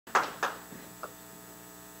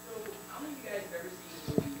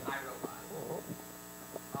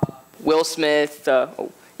Will Smith, Shia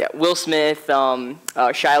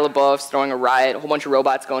LaBeouf's throwing a riot, a whole bunch of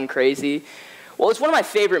robots going crazy. Well, it's one of my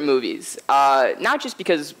favorite movies, not just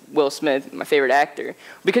because Will Smith, my favorite actor,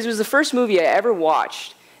 because it was the first movie I ever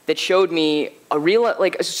watched that showed me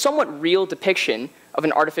a somewhat real depiction of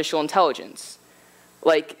an artificial intelligence.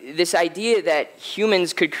 Like this idea that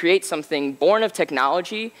humans could create something born of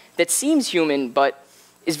technology that seems human but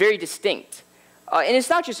is very distinct. And it's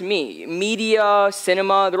not just me. Media,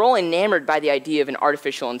 cinema, they're all enamored by the idea of an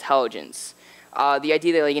artificial intelligence. The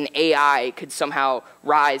idea that like an AI could somehow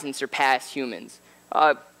rise and surpass humans.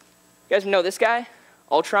 You guys know this guy?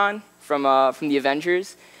 Ultron from the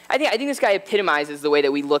Avengers? I think this guy epitomizes the way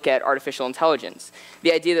that we look at artificial intelligence.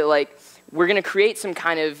 The idea that like we're going to create some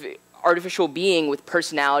kind of artificial being with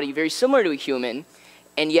personality very similar to a human,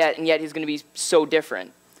 and yet he's going to be so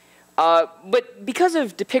different. But because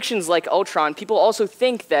of depictions like Ultron, people also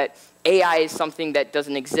think that AI is something that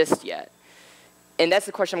doesn't exist yet. And that's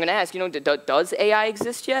the question I'm going to ask. You know, does AI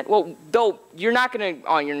exist yet? Well, though you're not going to,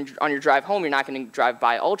 on your drive home, you're not going to drive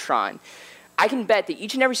by Ultron. I can bet that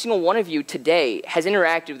each and every single one of you today has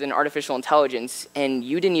interacted with an artificial intelligence, and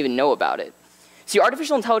you didn't even know about it. See,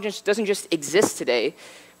 artificial intelligence doesn't just exist today,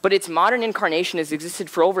 but its modern incarnation has existed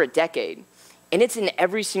for over a decade. And it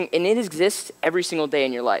exists every single day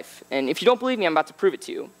in your life. And if you don't believe me, I'm about to prove it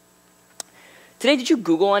to you. Today, did you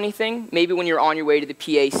Google anything? Maybe when you're on your way to the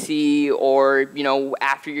PAC, or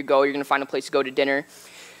after you go, you're going to find a place to go to dinner.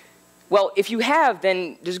 Well, if you have,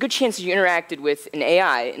 then there's a good chance that you interacted with an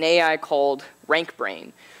AI called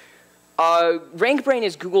RankBrain. RankBrain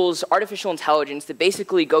is Google's artificial intelligence that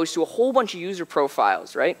basically goes to a whole bunch of user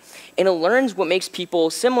profiles, right? And it learns what makes people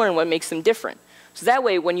similar and what makes them different. So that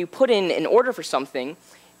way, when you put in an order for something,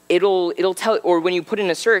 it'll tell, or when you put in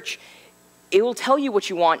a search, it will tell you what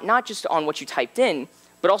you want, not just on what you typed in,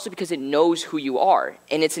 but also because it knows who you are,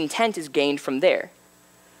 and its intent is gained from there.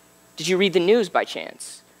 Did you read the news by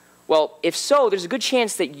chance? Well, if so, there's a good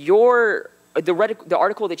chance that the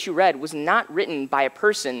article that you read was not written by a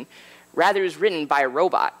person, rather is written by a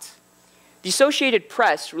robot. The Associated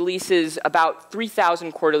Press releases about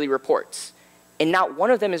 3,000 quarterly reports, and not one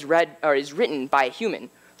of them is written by a human.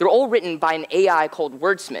 They're all written by an AI called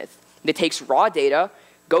Wordsmith that takes raw data,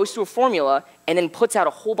 goes to a formula, and then puts out a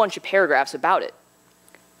whole bunch of paragraphs about it.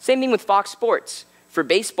 Same thing with Fox Sports. For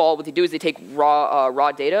baseball, what they do is they take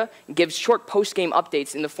raw data and give short post-game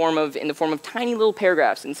updates in the form of tiny little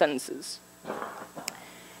paragraphs and sentences.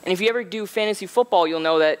 And if you ever do fantasy football, you'll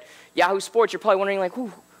know that Yahoo Sports, you're probably wondering, like,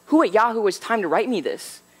 who at Yahoo has time to write me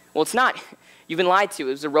this? Well, it's not. You've been lied to.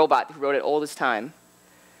 It was a robot who wrote it all this time.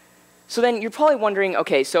 So then you're probably wondering,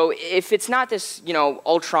 okay, so if it's not this,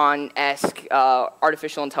 Ultron-esque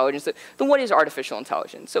artificial intelligence, then what is artificial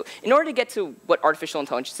intelligence? So in order to get to what artificial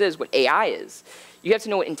intelligence is, what AI is, you have to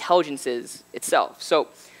know what intelligence is itself. So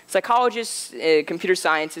psychologists, computer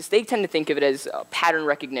scientists, they tend to think of it as pattern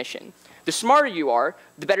recognition. The smarter you are,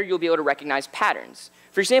 the better you'll be able to recognize patterns.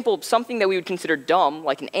 For example, something that we would consider dumb,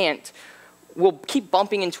 like an ant, will keep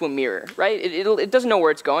bumping into a mirror, right? It doesn't know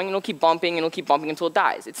where it's going, and it'll keep bumping until it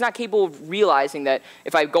dies. It's not capable of realizing that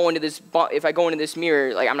if I go into this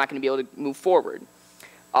mirror, like I'm not going to be able to move forward.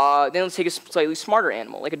 Then let's take a slightly smarter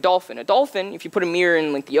animal, like a dolphin. A dolphin, if you put a mirror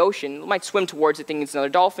in like the ocean, it might swim towards it thinking it's another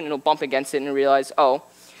dolphin, and it'll bump against it and realize, oh,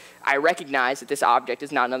 I recognize that this object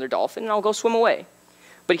is not another dolphin, and I'll go swim away.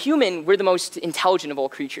 But human, we're the most intelligent of all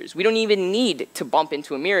creatures. We don't even need to bump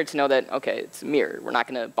into a mirror to know that, okay, it's a mirror. We're not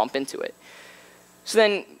going to bump into it. So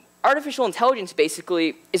then artificial intelligence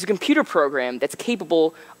basically is a computer program that's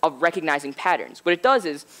capable of recognizing patterns. What it does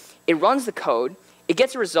is it runs the code, it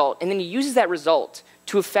gets a result, and then it uses that result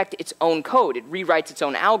to affect its own code. It rewrites its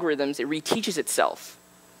own algorithms. It reteaches itself.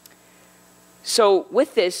 So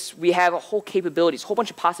with this, we have a whole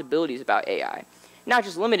bunch of possibilities about AI, not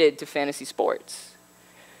just limited to fantasy sports.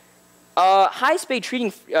 High-speed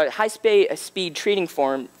trading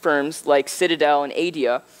firms like Citadel and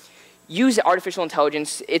Adia use artificial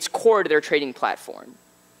intelligence, it's core to their trading platform.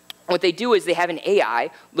 What they do is they have an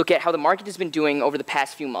AI look at how the market has been doing over the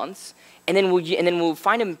past few months, and then we'll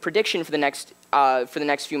find a prediction for the next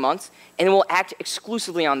few months, and then we'll act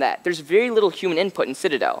exclusively on that. There's very little human input in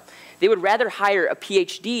Citadel. They would rather hire a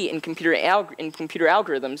PhD in computer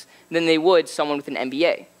algorithms than they would someone with an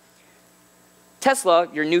MBA. Tesla,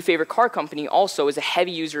 your new favorite car company, also is a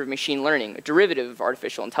heavy user of machine learning, a derivative of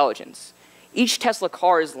artificial intelligence. Each Tesla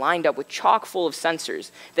car is lined up with chock full of sensors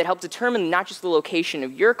that help determine not just the location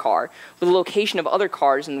of your car, but the location of other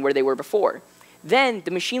cars and where they were before. Then,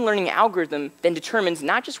 the machine learning algorithm then determines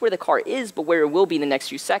not just where the car is, but where it will be in the next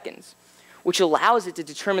few seconds, which allows it to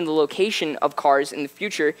determine the location of cars in the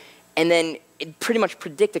future and then it pretty much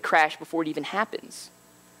predict a crash before it even happens.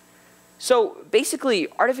 So basically,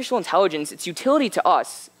 artificial intelligence, its utility to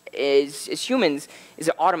us as humans is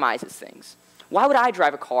it automizes things. Why would I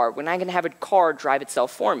drive a car when I can have a car drive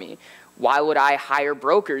itself for me? Why would I hire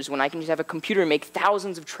brokers when I can just have a computer make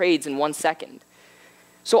thousands of trades in 1 second?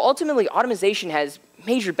 So ultimately, automation has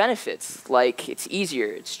major benefits, like it's easier,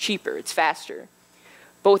 it's cheaper, it's faster.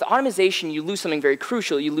 But with automation, you lose something very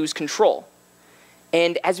crucial. You lose control.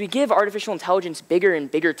 And as we give artificial intelligence bigger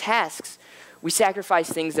and bigger tasks, we sacrifice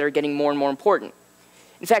things that are getting more and more important.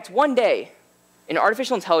 In fact, one day, an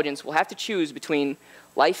artificial intelligence will have to choose between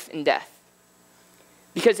life and death.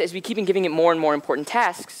 Because as we keep on giving it more and more important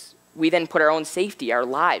tasks, we then put our own safety, our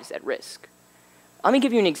lives at risk. Let me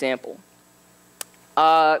give you an example.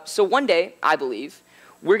 So one day, I believe,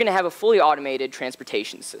 we're going to have a fully automated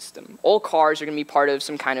transportation system. All cars are going to be part of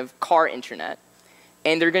some kind of car internet.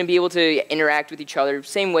 And they're going to be able to interact with each other,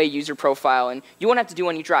 same way, user profile, and you won't have to do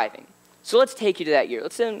any driving. So let's take you to that year.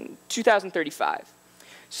 Let's say in 2035.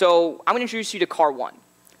 So I'm going to introduce you to car 1.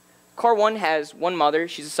 Car 1 has one mother.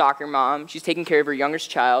 She's a soccer mom. She's taking care of her youngest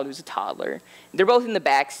child, who's a toddler. They're both in the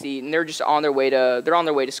back seat, and they're just on their way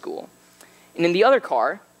to school. And in the other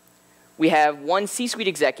car, we have one C-suite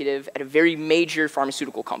executive at a very major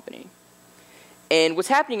pharmaceutical company. And what's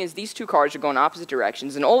happening is these two cars are going opposite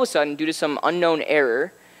directions, and all of a sudden, due to some unknown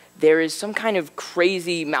error, there is some kind of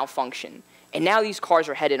crazy malfunction. And now these cars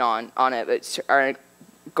are are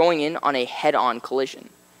going in on a head-on collision.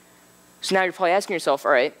 So now you're probably asking yourself,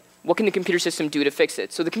 all right, what can the computer system do to fix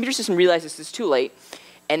it? So the computer system realizes it's too late,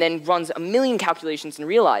 and then runs a million calculations and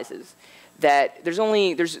realizes that there's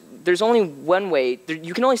only one way.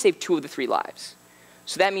 You can only save 2 of the 3 lives.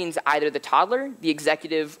 So that means either the toddler, the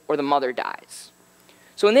executive, or the mother dies.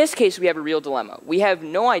 So in this case, we have a real dilemma. We have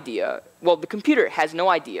no idea, well, the computer has no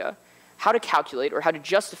idea how to calculate or how to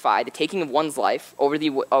justify the taking of one's life over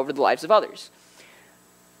the lives of others.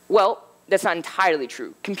 Well, that's not entirely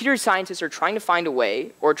true. Computer scientists are trying to find a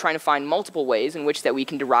way, or trying to find multiple ways in which that we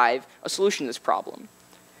can derive a solution to this problem.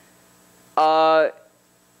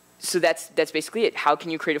 So that's basically it. How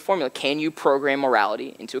can you create a formula? Can you program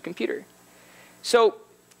morality into a computer? So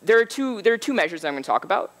there are two measures that I'm going to talk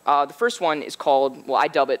about. The first one is called, well, I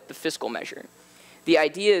dub it the fiscal measure. The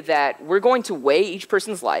idea that we're going to weigh each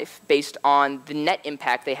person's life based on the net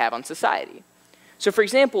impact they have on society. So for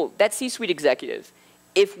example, that C-suite executive,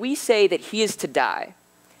 if we say that he is to die,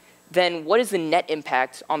 then what is the net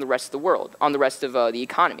impact on the rest of the world, on the rest of the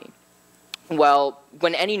economy? Well,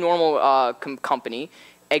 when any normal company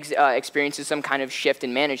experiences some kind of shift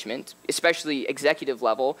in management, especially executive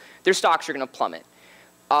level, their stocks are going to plummet.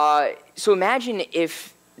 So imagine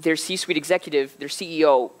if their C-suite executive, their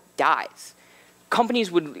CEO, dies.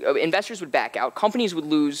 Investors would back out, companies would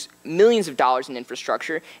lose millions of dollars in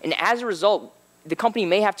infrastructure, and as a result, the company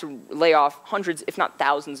may have to lay off hundreds, if not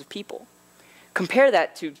thousands of people. Compare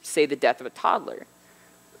that to, say, the death of a toddler.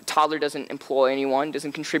 A toddler doesn't employ anyone,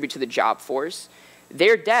 doesn't contribute to the job force.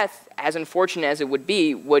 Their death, as unfortunate as it would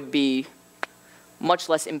be much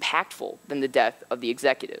less impactful than the death of the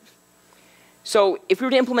executive. So if we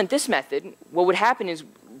were to implement this method, what would happen is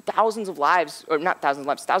thousands of lives, or not thousands of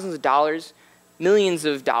lives, thousands of dollars, millions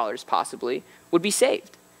of dollars possibly, would be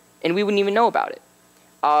saved. And we wouldn't even know about it.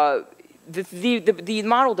 The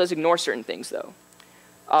model does ignore certain things, though.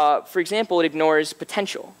 For example, it ignores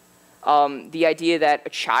potential. The idea that a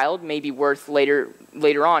child may be worth later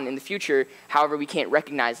on in the future, however, we can't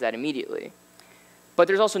recognize that immediately. But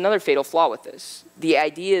there's also another fatal flaw with this. The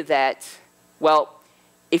idea that, well,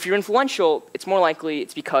 if you're influential, it's more likely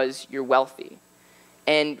it's because you're wealthy.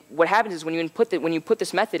 And what happens is when you put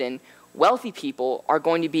this method in, wealthy people are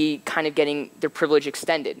going to be kind of getting their privilege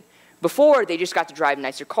extended. Before, they just got to drive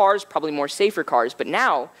nicer cars, probably more safer cars. But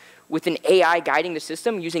now, with an AI guiding the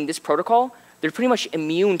system using this protocol, they're pretty much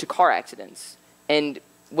immune to car accidents. And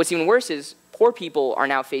what's even worse is poor people are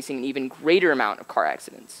now facing an even greater amount of car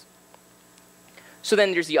accidents. So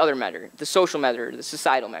then there's the other measure, the social measure, the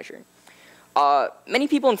societal measure. Many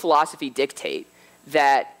people in philosophy dictate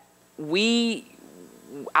that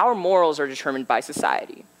our morals are determined by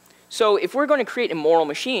society. So if we're going to create a moral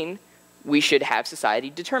machine, we should have society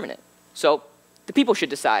determine it. So the people should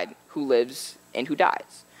decide who lives and who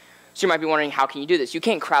dies. So you might be wondering, how can you do this? You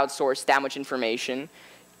can't crowdsource that much information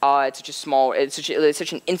at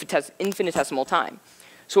such an infinitesimal time.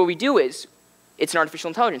 So what we do is, it's an artificial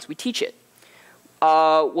intelligence. We teach it.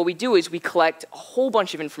 What we do is we collect a whole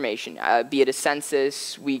bunch of information, be it a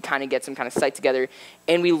census, we kind of get some kind of site together,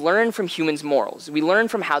 and we learn from humans' morals. We learn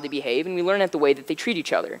from how they behave, and we learn at the way that they treat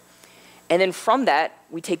each other. And then from that,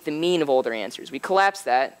 we take the mean of all their answers. We collapse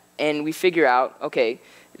that, and we figure out, okay,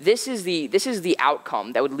 this is the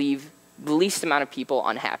outcome that would leave the least amount of people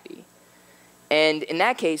unhappy. And in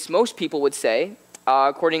that case, most people would say,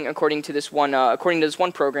 according to this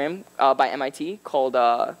one program by MIT called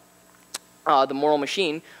the Moral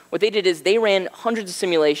Machine, what they did is they ran hundreds of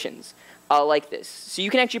simulations like this. So you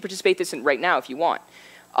can actually participate in this right now if you want.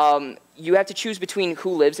 You have to choose between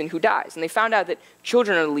who lives and who dies. And they found out that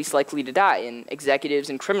children are the least likely to die, and executives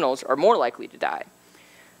and criminals are more likely to die.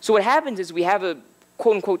 So what happens is we have a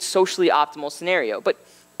quote-unquote socially optimal scenario. But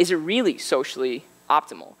is it really socially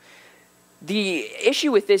optimal? The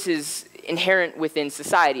issue with this is inherent within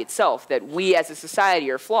society itself, that we as a society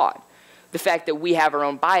are flawed. The fact that we have our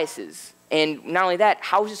own biases. And not only that,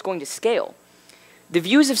 how is this going to scale? The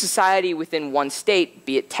views of society within one state,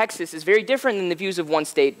 be it Texas, is very different than the views of one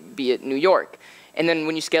state, be it New York. And then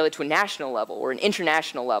when you scale it to a national level or an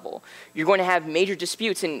international level, you're going to have major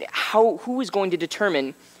disputes in who is going to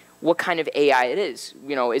determine what kind of AI it is.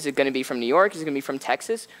 You know, is it going to be from New York? Is it going to be from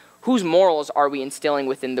Texas? Whose morals are we instilling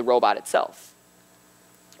within the robot itself?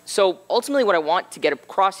 So ultimately what I want to get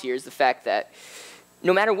across here is the fact that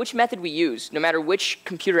no matter which method we use, no matter which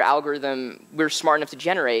computer algorithm we're smart enough to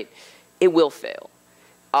generate, it will fail.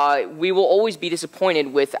 We will always be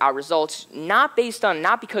disappointed with our results, not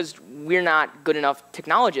because we're not good enough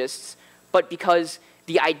technologists, but because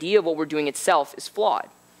the idea of what we're doing itself is flawed.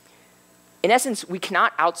 In essence, we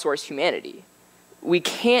cannot outsource humanity. We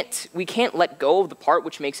can't let go of the part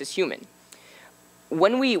which makes us human.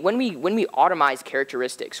 When we automize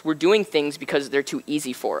characteristics, we're doing things because they're too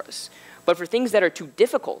easy for us. But for things that are too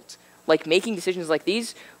difficult, like making decisions like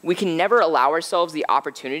these, we can never allow ourselves the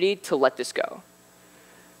opportunity to let this go.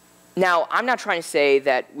 Now, I'm not trying to say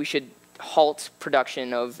that we should halt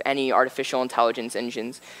production of any artificial intelligence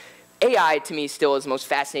engines. AI, to me, still is the most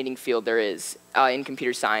fascinating field there is in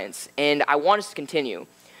computer science, and I want us to continue.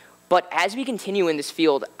 But as we continue in this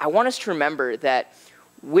field, I want us to remember that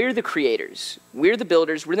we're the creators, we're the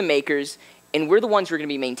builders, we're the makers, and we're the ones who are going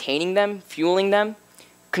to be maintaining them, fueling them,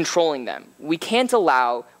 controlling them. We can't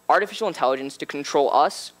allow artificial intelligence to control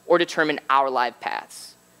us or determine our life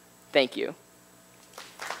paths. Thank you.